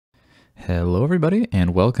Hello everybody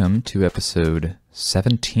and welcome to episode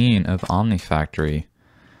 17 of Omnifactory.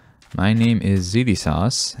 My name is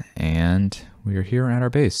ZDSauce and we are here at our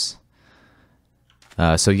base.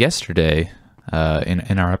 So yesterday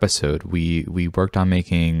in our episode we worked on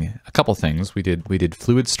making a couple things. We did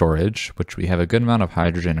fluid storage, which we have a good amount of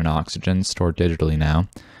hydrogen and oxygen stored digitally now.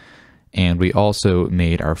 And we also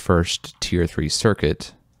made our first tier 3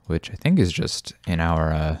 circuit, which I think is just in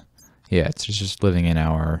our it's just living in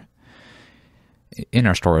our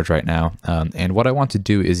storage right now. And what I want to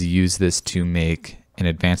do is use this to make an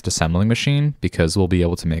advanced assembling machine, because we'll be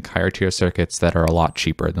able to make higher tier circuits that are a lot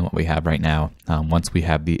cheaper than what we have right now once we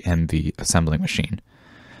have the MV assembling machine.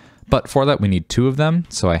 But for that we need 2 of them,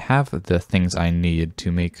 so I have the things I need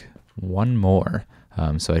to make one more.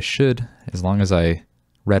 So I should, as long as I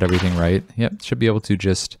read everything right, should be able to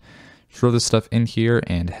just throw this stuff in here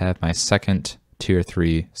and have my second tier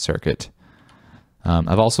 3 circuit.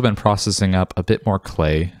 I've also been processing up a bit more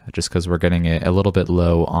clay, just because we're getting it a little bit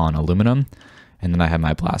low on aluminum. And then I have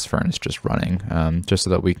my blast furnace just running, just so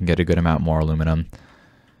that we can get a good amount more aluminum.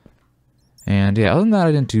 And yeah, other than that,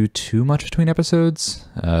 I didn't do too much between episodes.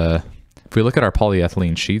 If we look at our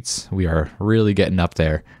polyethylene sheets, we are really getting up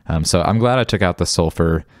there. So I'm glad I took out the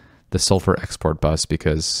sulfur export bus,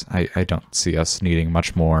 because I don't see us needing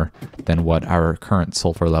much more than what our current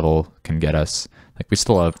sulfur level can get us. Like, we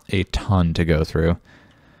still have a ton to go through.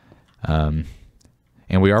 And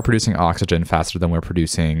we are producing oxygen faster than we're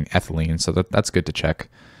producing ethylene, so that's good to check.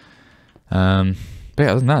 But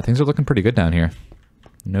yeah, other than that, things are looking pretty good down here.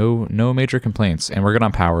 No major complaints, and we're good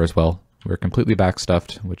on power as well. We're completely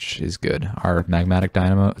backstuffed, which is good. Our magmatic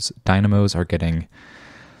dynamos are getting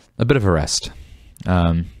a bit of a rest.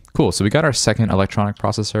 Cool, so we got our second electronic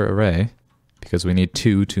processor array, because we need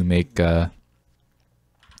 2 to make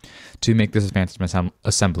this advanced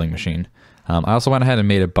assembling machine. I also went ahead and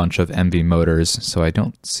made a bunch of MV motors, so I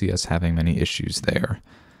don't see us having many issues there.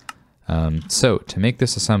 So to make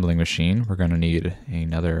this assembling machine, we're going to need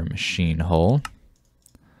another machine hull.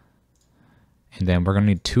 And then we're going to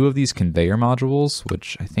need 2 of these conveyor modules,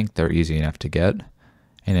 which I think they're easy enough to get.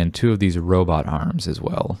 And then 2 of these robot arms as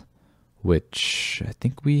well, which I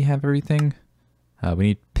think we have everything. We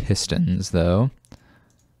need pistons though.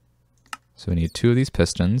 So we need 2 of these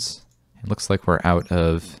pistons. It looks like we're out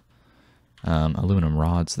of aluminum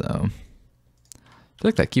rods though. I feel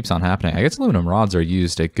like that keeps on happening. I guess aluminum rods are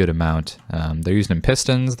used a good amount. They're used in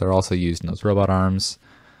pistons. They're also used in those robot arms.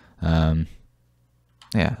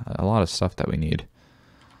 Yeah, a lot of stuff that we need.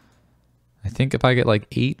 I think if I get like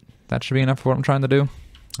 8, that should be enough for what I'm trying to do.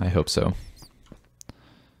 I hope so.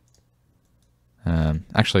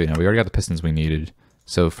 Actually, no, we already got the pistons we needed.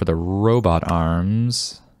 So for the robot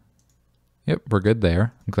arms, yep, we're good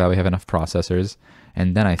there. I'm glad we have enough processors.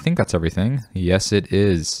 And then I think that's everything. Yes, it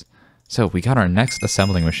is. So we got our next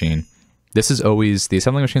assembling machine. The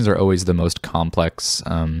assembling machines are always the most complex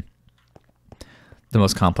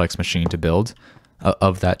machine to build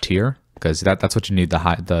of that tier, because that's what you need.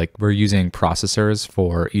 We're using processors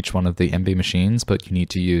for each one of the MV machines, but you need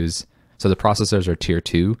to use, so the processors are tier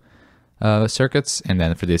 2 circuits, and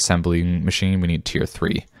then for the assembling machine we need tier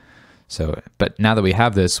 3. So, but now that we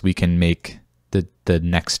have this, we can make the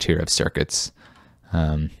next tier of circuits,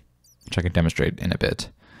 which I can demonstrate in a bit.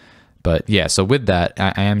 But yeah, so with that,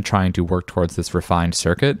 I am trying to work towards this refined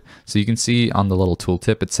circuit. So you can see on the little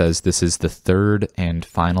tooltip, it says this is the 3rd and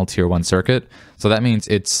final tier 1 circuit. So that means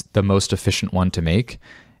it's the most efficient one to make.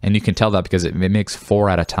 And you can tell that because it makes 4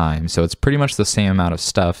 at a time. So it's pretty much the same amount of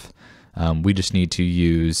stuff. We just need to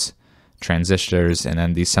use transistors and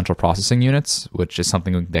then these central processing units, which is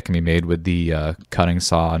something that can be made with the cutting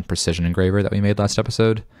saw and precision engraver that we made last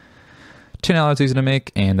episode. Tin alloys easy to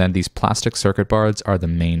make, and then these plastic circuit boards are the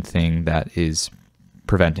main thing that is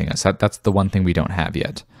preventing us. That's the one thing we don't have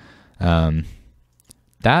yet.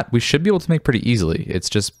 That we should be able to make pretty easily. It's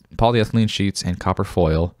just polyethylene sheets and copper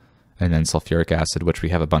foil, and then sulfuric acid, which we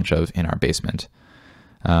have a bunch of in our basement.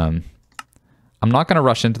 I'm not going to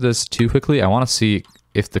rush into this too quickly. I want to see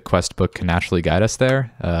if the quest book can actually guide us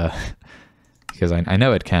there, because I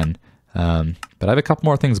know it can. But I have a couple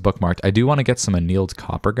more things bookmarked. I do want to get some annealed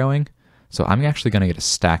copper going. So I'm actually going to get a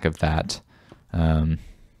stack of that.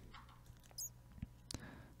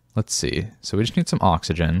 Let's see. So we just need some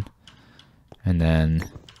oxygen. And then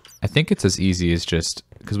I think it's as easy as just,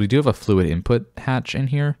 because we do have a fluid input hatch in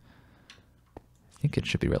here. I think it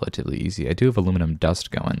should be relatively easy. I do have aluminum dust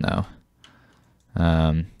going though.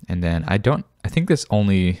 And then I think this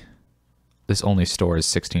only stores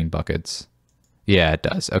 16 buckets. Yeah, it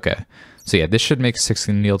does. Okay. So yeah, this should make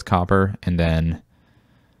 16 annealed copper, and then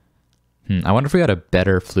I wonder if we had a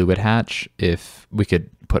better fluid hatch, if we could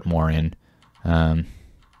put more in. Oh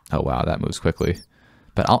wow, that moves quickly.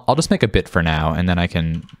 But I'll just make a bit for now, and then I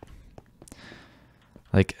can,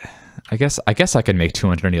 like, I guess I could make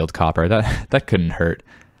 200 annealed copper. That couldn't hurt,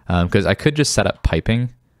 because I could just set up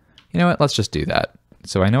piping. You know what? Let's just do that.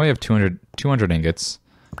 So I know I have 200 ingots.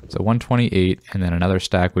 So 128, and then another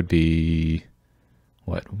stack would be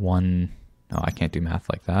what? One? No, I can't do math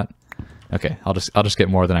like that. Okay, I'll just get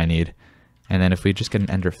more than I need. And then if we just get an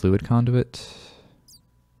ender fluid conduit,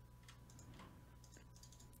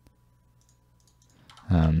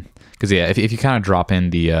 because yeah, if you kind of drop in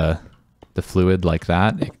the fluid like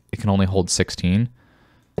that, it can only hold 16.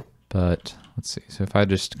 But let's see. So if I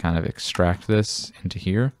just kind of extract this into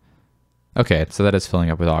here, okay, so that is filling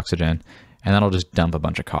up with oxygen, and then I'll just dump a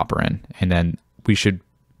bunch of copper in, and then we should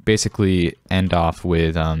basically end off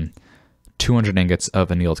with 200 ingots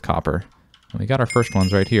of annealed copper. And we got our first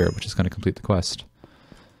ones right here, which is going to complete the quest.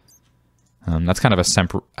 That's kind of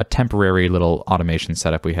a temporary little automation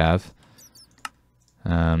setup we have.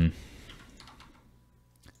 And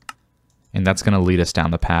that's going to lead us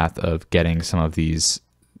down the path of getting some of these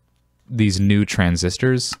new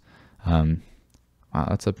transistors. Wow,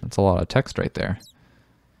 that's a lot of text right there.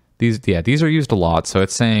 These are used a lot, so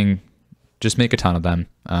it's saying just make a ton of them.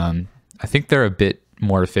 I think they're a bit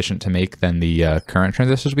more efficient to make than the current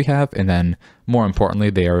transistors we have, and then more importantly,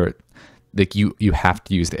 they are like you have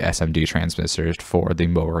to use the SMD transistors for the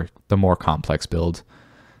more complex build.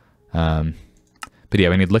 But yeah,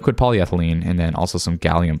 we need liquid polyethylene and then also some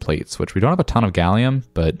gallium plates, which we don't have a ton of gallium,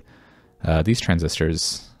 but these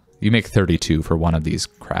transistors, you make 32 for one of these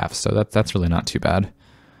crafts, so that's really not too bad.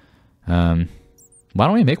 Why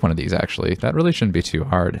don't we make one of these, actually? That really shouldn't be too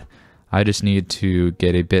hard. I just need to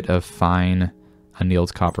get a bit of fine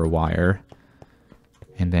annealed copper wire.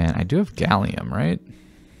 And then I do have gallium, right?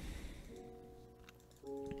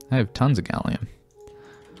 I have tons of gallium.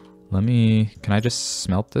 Can I just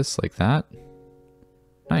smelt this like that?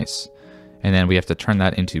 Nice. And then we have to turn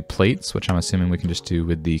that into plates, which I'm assuming we can just do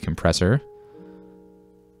with the compressor.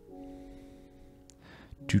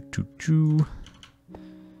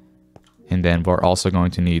 And then we're also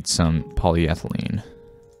going to need some polyethylene.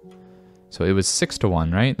 So it was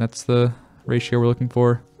 6:1, right? That's the ratio we're looking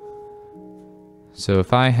for. So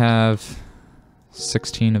if I have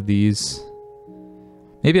 16 of these,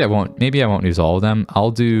 maybe I won't use all of them.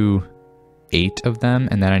 I'll do 8 of them,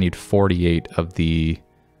 and then I need 48 of the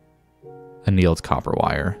annealed copper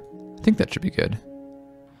wire. I think that should be good.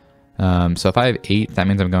 So if I have 8, that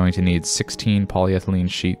means I'm going to need 16 polyethylene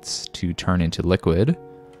sheets to turn into liquid.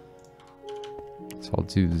 So I'll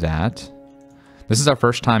do that. This is our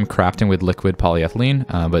first time crafting with liquid polyethylene,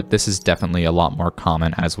 but this is definitely a lot more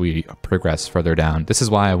common as we progress further down. This is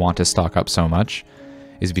why I want to stock up so much,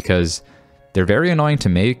 is because they're very annoying to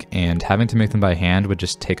make, and having to make them by hand would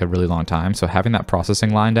just take a really long time. So having that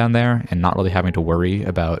processing line down there and not really having to worry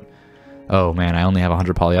about, oh man, I only have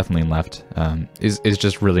 100 polyethylene left, is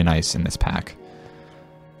just really nice in this pack.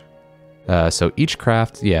 So each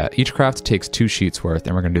craft takes 2 sheets worth,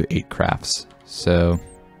 and we're going to do 8 crafts. So,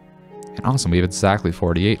 and awesome, we have exactly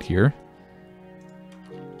 48 here.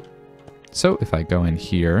 So if I go in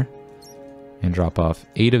here and drop off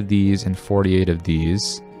 8 of these and 48 of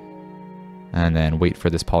these, and then wait for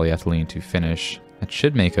this polyethylene to finish, that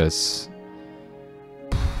should make us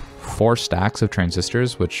 4 stacks of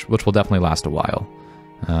transistors, which will definitely last a while.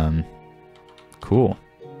 Cool.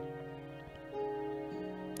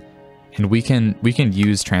 And we can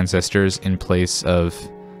use transistors in place of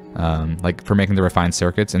like for making the refined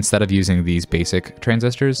circuits. Instead of using these basic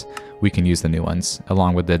transistors, we can use the new ones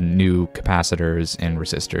along with the new capacitors and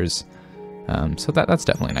resistors. So that's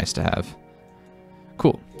definitely nice to have.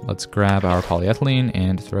 Cool. Let's grab our polyethylene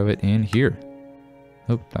and throw it in here.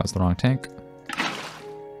 Oh, that was the wrong tank.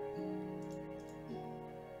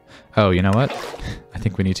 Oh, you know what? I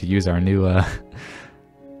think we need to use our new.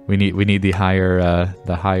 We need the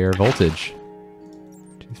higher voltage.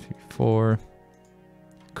 2, 3, 4.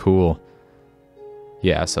 Cool.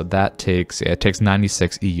 Yeah, so that takes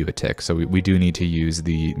 96 EU a tick. So we do need to use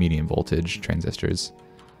the medium voltage transistors.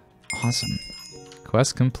 Awesome.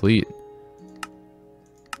 Quest complete.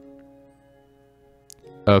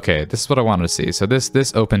 Okay, this is what I wanted to see. So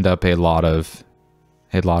this opened up a lot of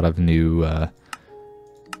new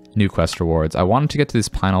quest rewards. I wanted to get to this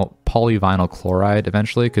polyvinyl chloride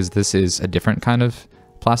eventually, because this is a different kind of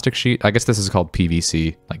plastic sheet. I guess this is called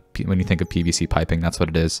PVC. Like when you think of PVC piping, that's what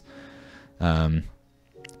it is.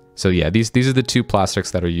 So yeah, these are the 2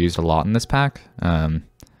 plastics that are used a lot in this pack.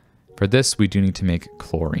 For this, we do need to make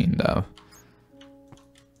chlorine though.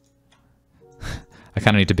 I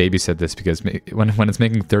kind of need to babysit this because when it's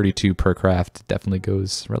making 32 per craft, it definitely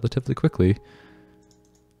goes relatively quickly.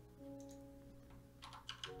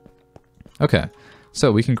 Okay,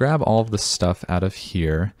 so we can grab all of the stuff out of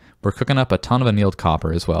here. We're cooking up a ton of annealed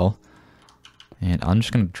copper as well. And I'm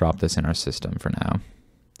just going to drop this in our system for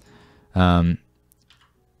now.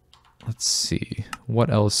 Let's see, what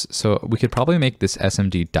else? So we could probably make this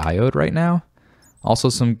SMD diode right now. Also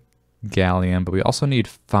some gallium, but we also need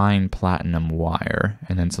fine platinum wire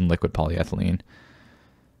and then some liquid polyethylene.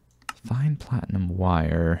 Fine platinum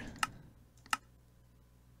wire.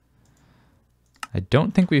 I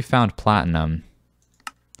don't think we found platinum.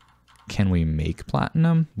 Can we make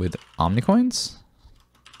platinum with Omnicoins?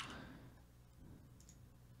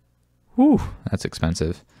 Whew, that's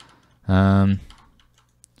expensive.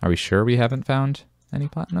 Are we sure we haven't found any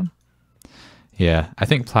platinum? Yeah, I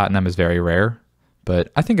think platinum is very rare,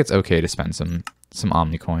 but I think it's okay to spend some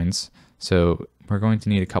Omnicoins. So we're going to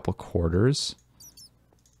need a couple quarters.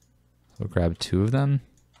 We'll grab 2 of them.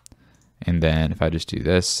 And then if I just do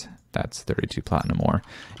this, that's 32 platinum ore.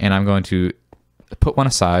 And I'm going to put one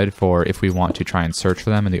aside for if we want to try and search for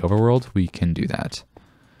them in the overworld, we can do that.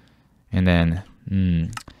 And then,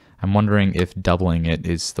 I'm wondering if doubling it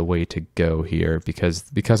is the way to go here because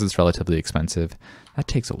it's relatively expensive. That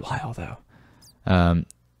takes a while though.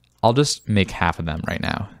 I'll just make half of them right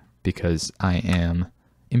now because I am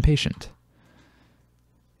impatient.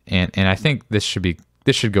 And I think this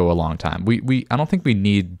should go a long time. I don't think we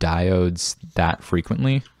need diodes that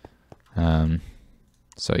frequently.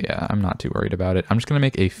 So yeah, I'm not too worried about it. I'm just gonna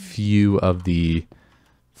make a few of the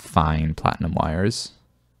fine platinum wires.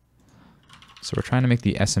 So we're trying to make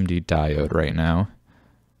the SMD diode right now.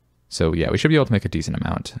 So yeah, we should be able to make a decent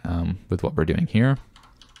amount with what we're doing here.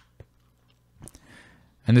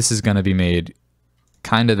 And this is going to be made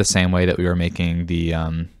kind of the same way that we were making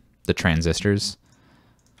the transistors.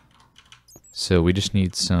 So we just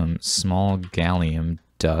need some small gallium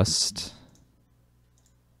dust.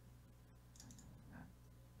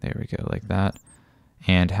 There we go, like that.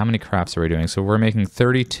 And how many crafts are we doing? So we're making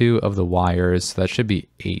 32 of the wires. So that should be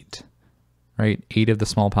 8. Right, 8 of the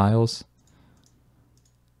small piles.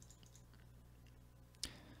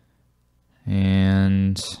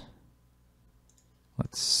 And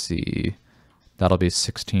let's see, that'll be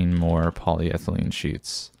 16 more polyethylene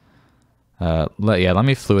sheets. Let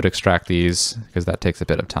me fluid extract these because that takes a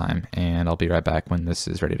bit of time, and I'll be right back when this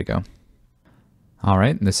is ready to go. All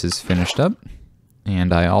right, this is finished up,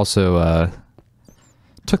 and I also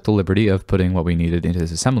took the liberty of putting what we needed into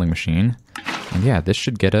this assembling machine. And yeah, this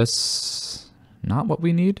should get us not what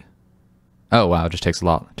we need. Oh wow, it just takes a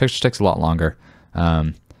lot. It just takes a lot longer.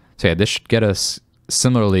 So yeah, this should get us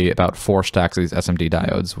similarly about 4 stacks of these SMD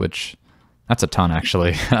diodes, which that's a ton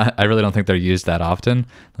actually. I really don't think they're used that often.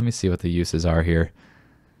 Let me see what the uses are here.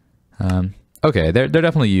 Okay, they're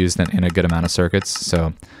definitely used in a good amount of circuits.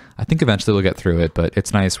 So I think eventually we'll get through it, but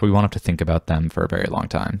it's nice. We won't have to think about them for a very long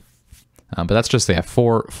time. But that's just, yeah,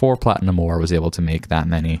 4 platinum ore was able to make that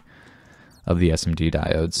many of the SMD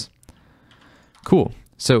diodes. Cool.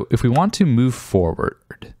 So if we want to move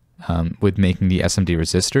forward with making the SMD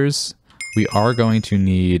resistors, we are going to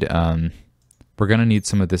need, we're going to need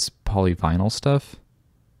some of this polyvinyl stuff.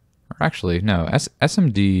 Or actually, no,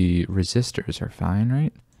 SMD resistors are fine,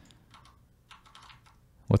 right?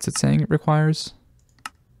 What's it saying it requires?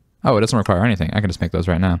 Oh, it doesn't require anything. I can just make those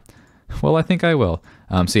right now. Well, I think I will.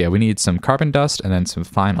 So yeah, we need some carbon dust and then some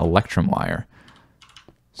fine electrum wire.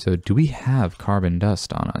 So do we have carbon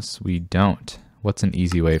dust on us? We don't. What's an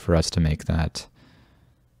easy way for us to make that?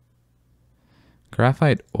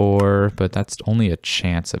 Graphite ore, but that's only a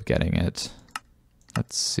chance of getting it.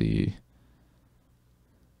 Let's see.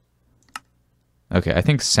 Okay, I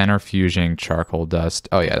think centrifuging charcoal dust.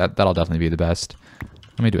 Oh yeah, that'll definitely be the best.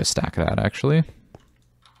 Let me do a stack of that actually.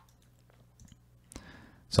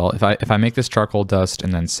 So if I make this charcoal dust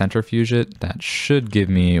and then centrifuge it, that should give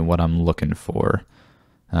me what I'm looking for.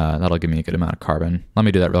 That'll give me a good amount of carbon. Let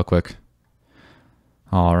me do that real quick.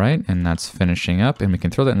 All right, and that's finishing up, and we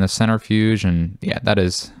can throw that in the centrifuge, and yeah, that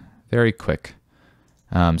is very quick.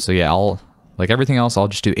 So yeah, like everything else, I'll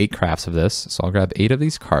just do 8 crafts of this. So I'll grab 8 of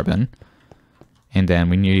these carbon, and then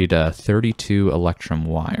we need 32 electrum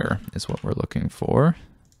wire is what we're looking for.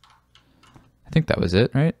 I think that was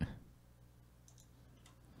it, right?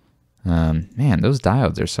 Man, those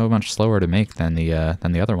diodes are so much slower to make than the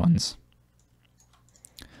other ones.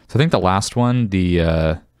 So I think the last one,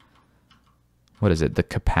 what is it? The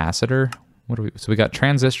capacitor. So we got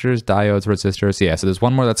transistors, diodes, resistors. Yeah, so there's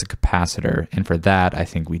one more that's a capacitor, and for that, I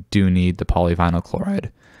think we do need the polyvinyl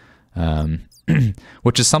chloride,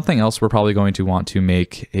 which is something else we're probably going to want to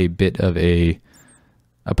make a bit of a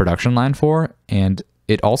a production line for, and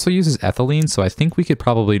it also uses ethylene, so I think we could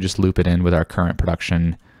probably just loop it in with our current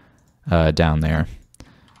production down there.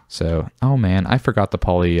 So, oh man, I forgot the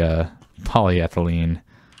polyethylene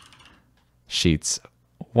sheets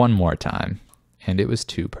one more time, and it was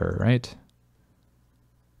 2 per, right?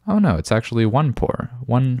 Oh no, it's actually 1 per.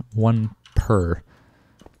 One per.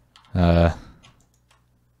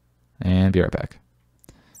 And be right back.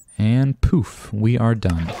 And poof, we are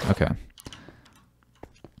done. Okay.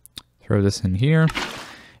 Throw this in here.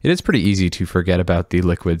 It is pretty easy to forget about the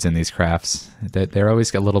liquids in these crafts. They're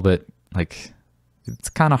always a little bit, like, it's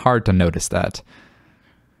kind of hard to notice that.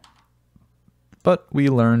 But we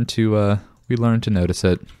learn to notice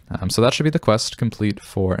it. So that should be the quest complete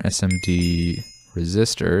for SMD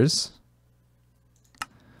resistors.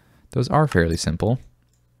 Those are fairly simple.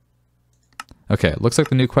 Okay, looks like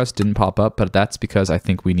the new quest didn't pop up, but that's because I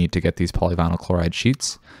think we need to get these polyvinyl chloride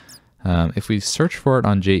sheets. If we search for it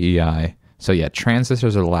on JEI, so yeah,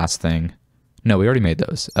 transistors are the last thing. No, we already made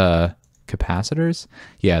those. Capacitors?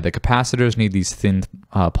 Yeah, the capacitors need these thin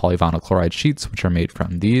polyvinyl chloride sheets, which are made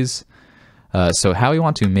from these. So how we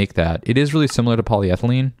want to make that, it is really similar to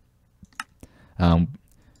polyethylene.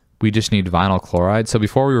 We just need vinyl chloride. So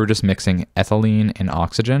before we were just mixing ethylene and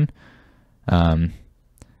oxygen.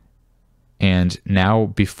 And now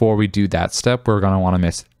before we do that step, we're going to want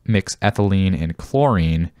to mix ethylene and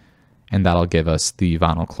chlorine, and that'll give us the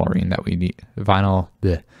vinyl chlorine that we need, the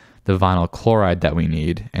vinyl chloride that we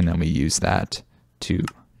need, and then we use that to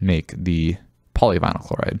make the polyvinyl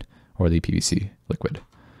chloride or the PVC liquid.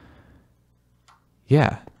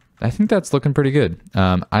 Yeah, I think that's looking pretty good.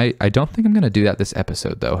 I don't think I'm going to do that this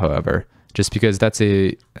episode though, however, just because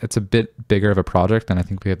it's a bit bigger of a project than I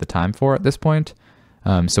think we have the time for at this point.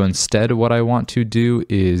 So instead what I want to do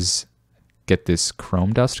is get this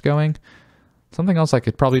chrome dust going. Something else I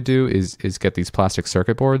could probably do is get these plastic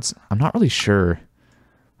circuit boards. I'm not really sure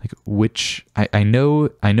like which, I know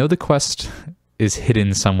the quest is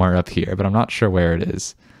hidden somewhere up here, but I'm not sure where it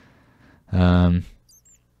is. I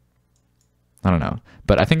don't know,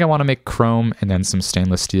 but I think I want to make chrome and then some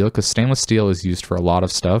stainless steel, because stainless steel is used for a lot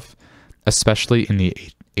of stuff, especially in the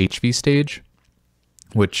HV stage,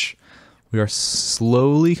 which we are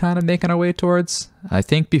slowly kind of making our way towards. I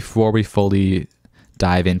think before we fully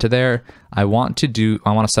dive into there, I want to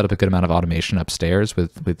set up a good amount of automation upstairs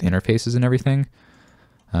with interfaces and everything.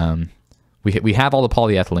 We have all the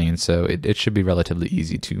polyethylene, so it should be relatively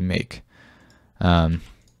easy to make.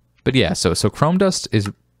 But yeah, so chrome dust is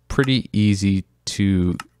pretty easy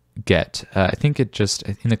to get. I think it just,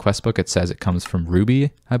 in the quest book, it says it comes from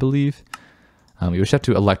ruby, I believe. We just have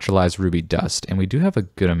to electrolyze ruby dust, and we do have a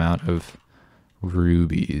good amount of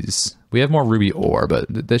rubies. We have more ruby ore, but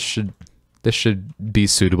this should be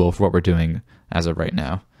suitable for what we're doing as of right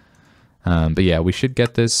now. But yeah, we should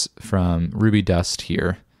get this from ruby dust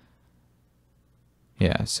here.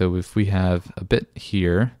 Yeah, so if we have a bit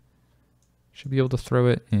here, should be able to throw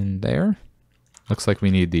it in there. Looks like we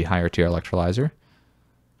need the higher tier electrolyzer.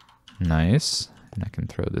 Nice. And I can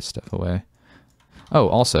throw this stuff away. Oh,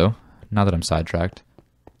 also, now that I'm sidetracked.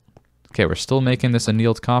 Okay, we're still making this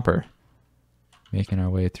annealed copper. Making our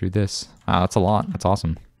way through this. Wow, that's a lot. That's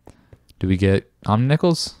awesome. Do we get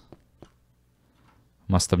omnickels?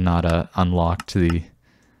 Must have not unlocked the...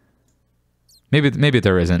 Maybe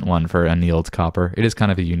there isn't one for annealed copper. It is kind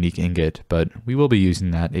of a unique ingot, but we will be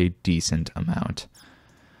using that a decent amount.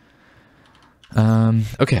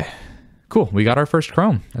 Okay, cool. We got our first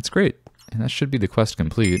chrome. That's great. And that should be the quest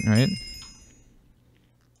complete, right?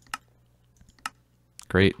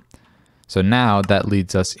 Great. So now that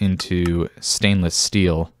leads us into stainless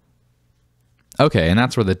steel. Okay, and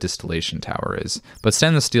that's where the distillation tower is. But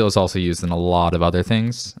stainless steel is also used in a lot of other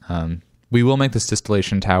things. We will make this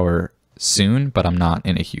distillation tower soon, but I'm not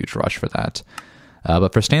in a huge rush for that.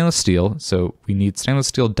 But for stainless steel, so we need stainless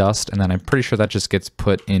steel dust, and then I'm pretty sure that just gets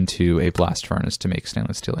put into a blast furnace to make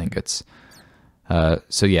stainless steel ingots.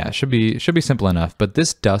 So yeah, it should be simple enough. But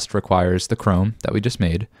this dust requires the chrome that we just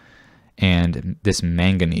made, and this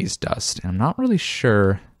manganese dust. And I'm not really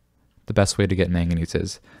sure the best way to get manganese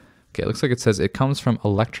is. Okay, it looks like it says it comes from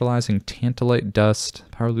electrolyzing tantalite dust,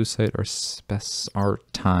 pyrolusite, or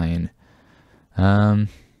spessartine.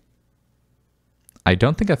 I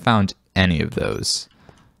don't think I found any of those.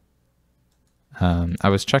 I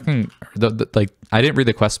was checking, I didn't read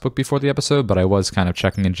the quest book before the episode, but I was kind of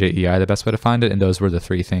checking in JEI the best way to find it, and those were the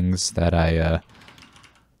 3 things that I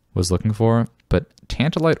was looking for. But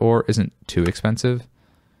tantalite ore isn't too expensive,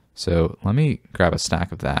 so let me grab a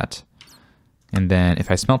stack of that. And then if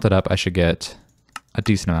I smelt it up, I should get a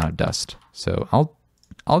decent amount of dust. So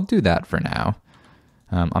I'll do that for now.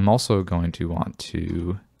 I'm also going to want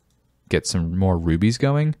to get some more rubies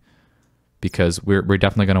going, because we're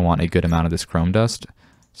definitely going to want a good amount of this chrome dust.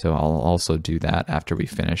 So I'll also do that after we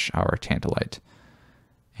finish our tantalite.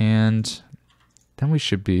 And then we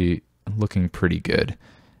should be looking pretty good.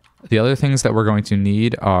 The other things that we're going to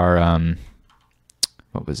need are,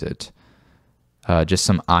 what was it? Just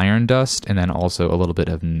some iron dust, and then also a little bit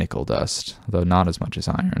of nickel dust, though not as much as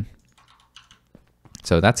iron.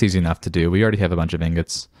 So that's easy enough to do. We already have a bunch of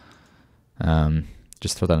ingots.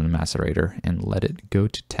 Just throw that in a macerator and let it go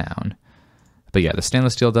to town. But yeah, the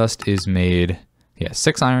stainless steel dust is made,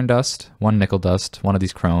 6 iron dust, 1 nickel dust, 1 of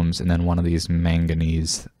these chromes, and then 1 of these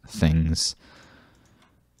manganese things.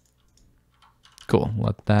 Cool,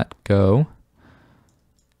 let that go.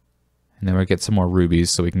 And then we'll get some more rubies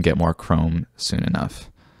so we can get more chrome soon enough.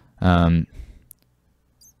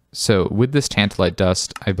 So with this tantalite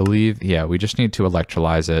dust, I believe, we just need to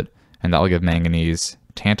electrolyze it, and that'll give manganese,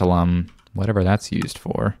 tantalum, whatever that's used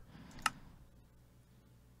for.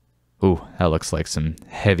 Ooh, that looks like some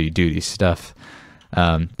heavy-duty stuff.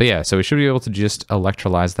 But yeah, so we should be able to just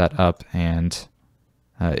electrolyze that up, and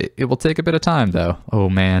it will take a bit of time, though. Oh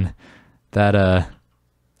man, that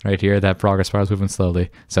right here, that progress bar is moving slowly.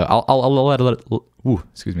 So I'll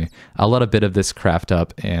let a bit of this craft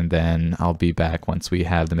up, and then I'll be back once we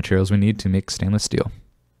have the materials we need to make stainless steel.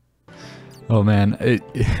 Oh man,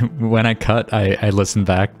 when I cut, I listened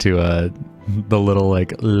back to the little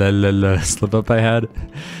like la la la slip up I had.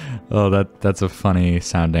 Oh, that's a funny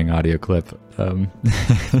sounding audio clip.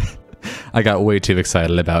 I got way too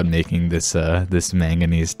excited about making this this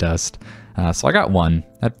manganese dust. So I got 1.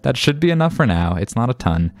 That should be enough for now. It's not a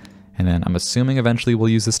ton. And then I'm assuming eventually we'll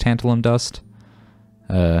use this tantalum dust.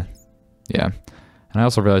 Yeah. And I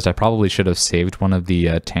also realized I probably should have saved one of the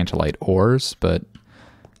tantalite ores, but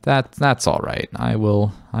that's all right. I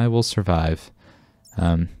will survive.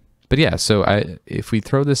 But yeah, so if we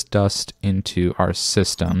throw this dust into our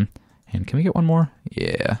system, and can we get 1 more?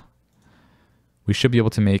 Yeah. We should be able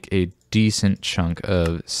to make a decent chunk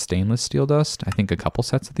of stainless steel dust. I think a couple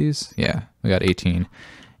sets of these. Yeah, we got 18.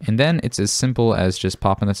 And then it's as simple as just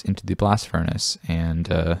popping this into the blast furnace and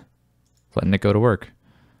letting it go to work.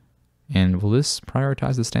 And will this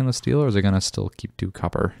prioritize the stainless steel, or is it going to still do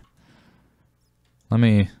copper? Let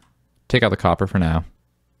me take out the copper for now.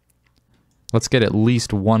 Let's get at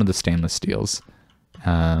least 1 of the stainless steels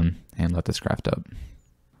and let this craft up.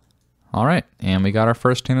 All right, and we got our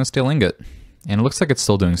first stainless steel ingot. And it looks like it's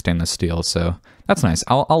still doing stainless steel, so that's nice.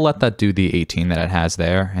 I'll let that do the 18 that it has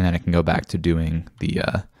there, and then it can go back to doing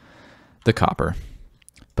the copper.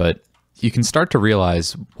 But you can start to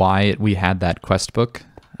realize why we had that quest book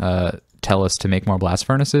tell us to make more blast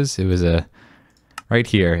furnaces. It was right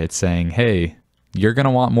here. It's saying, hey, you're going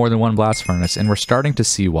to want more than 1 blast furnace, and we're starting to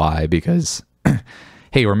see why, because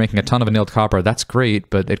hey, we're making a ton of annealed copper. That's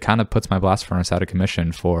great, but it kind of puts my blast furnace out of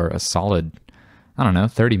commission for a solid, I don't know,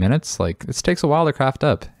 30 minutes. Like, this takes a while to craft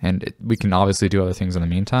up, and we can obviously do other things in the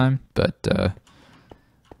meantime, but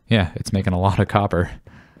yeah, it's making a lot of copper.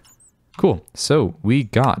 Cool, so we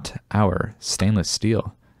got our stainless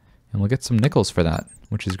steel, and we'll get some nickels for that,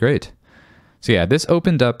 which is great. So yeah, this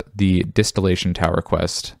opened up the distillation tower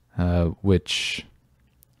quest, which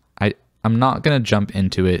I'm not going to jump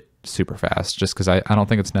into it super fast, just because I don't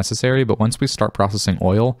think it's necessary, but once we start processing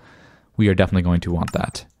oil, we are definitely going to want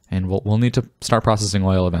that. And we'll need to start processing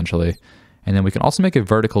oil eventually. And then we can also make a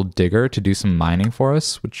vertical digger to do some mining for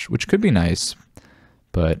us, which could be nice.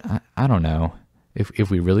 But I don't know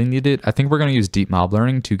if we really need it. I think we're going to use deep mob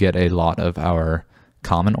learning to get a lot of our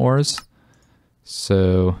common ores.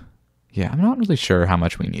 So yeah, I'm not really sure how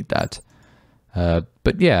much we need that.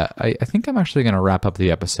 But yeah, I think I'm actually going to wrap up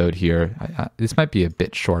the episode here. This might be a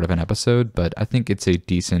bit short of an episode, but I think it's a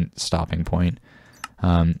decent stopping point.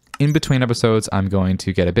 In between episodes, I'm going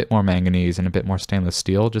to get a bit more manganese and a bit more stainless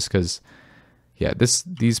steel, just because, yeah,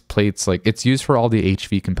 these plates, like, it's used for all the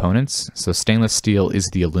HV components. So stainless steel is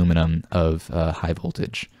the aluminum of high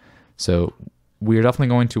voltage. So we're definitely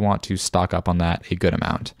going to want to stock up on that a good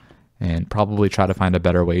amount, and probably try to find a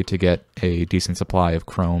better way to get a decent supply of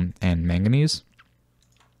chrome and manganese.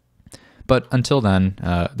 But until then,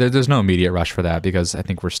 there's no immediate rush for that, because I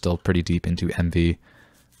think we're still pretty deep into MV.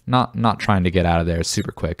 Not trying to get out of there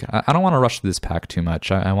super quick. I don't want to rush through this pack too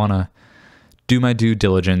much. I want to do my due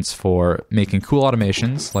diligence for making cool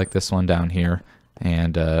automations like this one down here,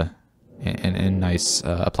 and nice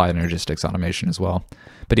applied energistics automation as well.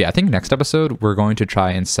 But yeah, I think next episode we're going to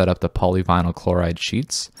try and set up the polyvinyl chloride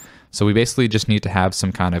sheets. So we basically just need to have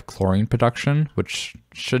some kind of chlorine production, which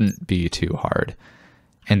shouldn't be too hard.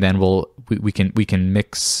 And then we can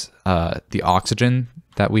mix the oxygen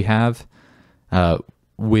that we have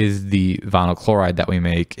with the vinyl chloride that we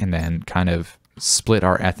make, and then kind of split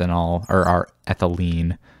our ethanol or our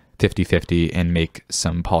ethylene 50-50 and make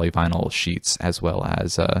some polyvinyl sheets as well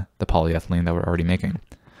as the polyethylene that we're already making.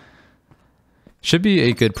 Should be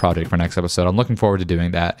a good project for next episode. I'm looking forward to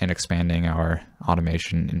doing that and expanding our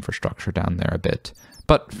automation infrastructure down there a bit.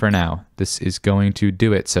 But for now, this is going to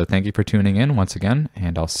do it. So thank you for tuning in once again,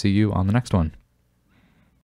 and I'll see you on the next one.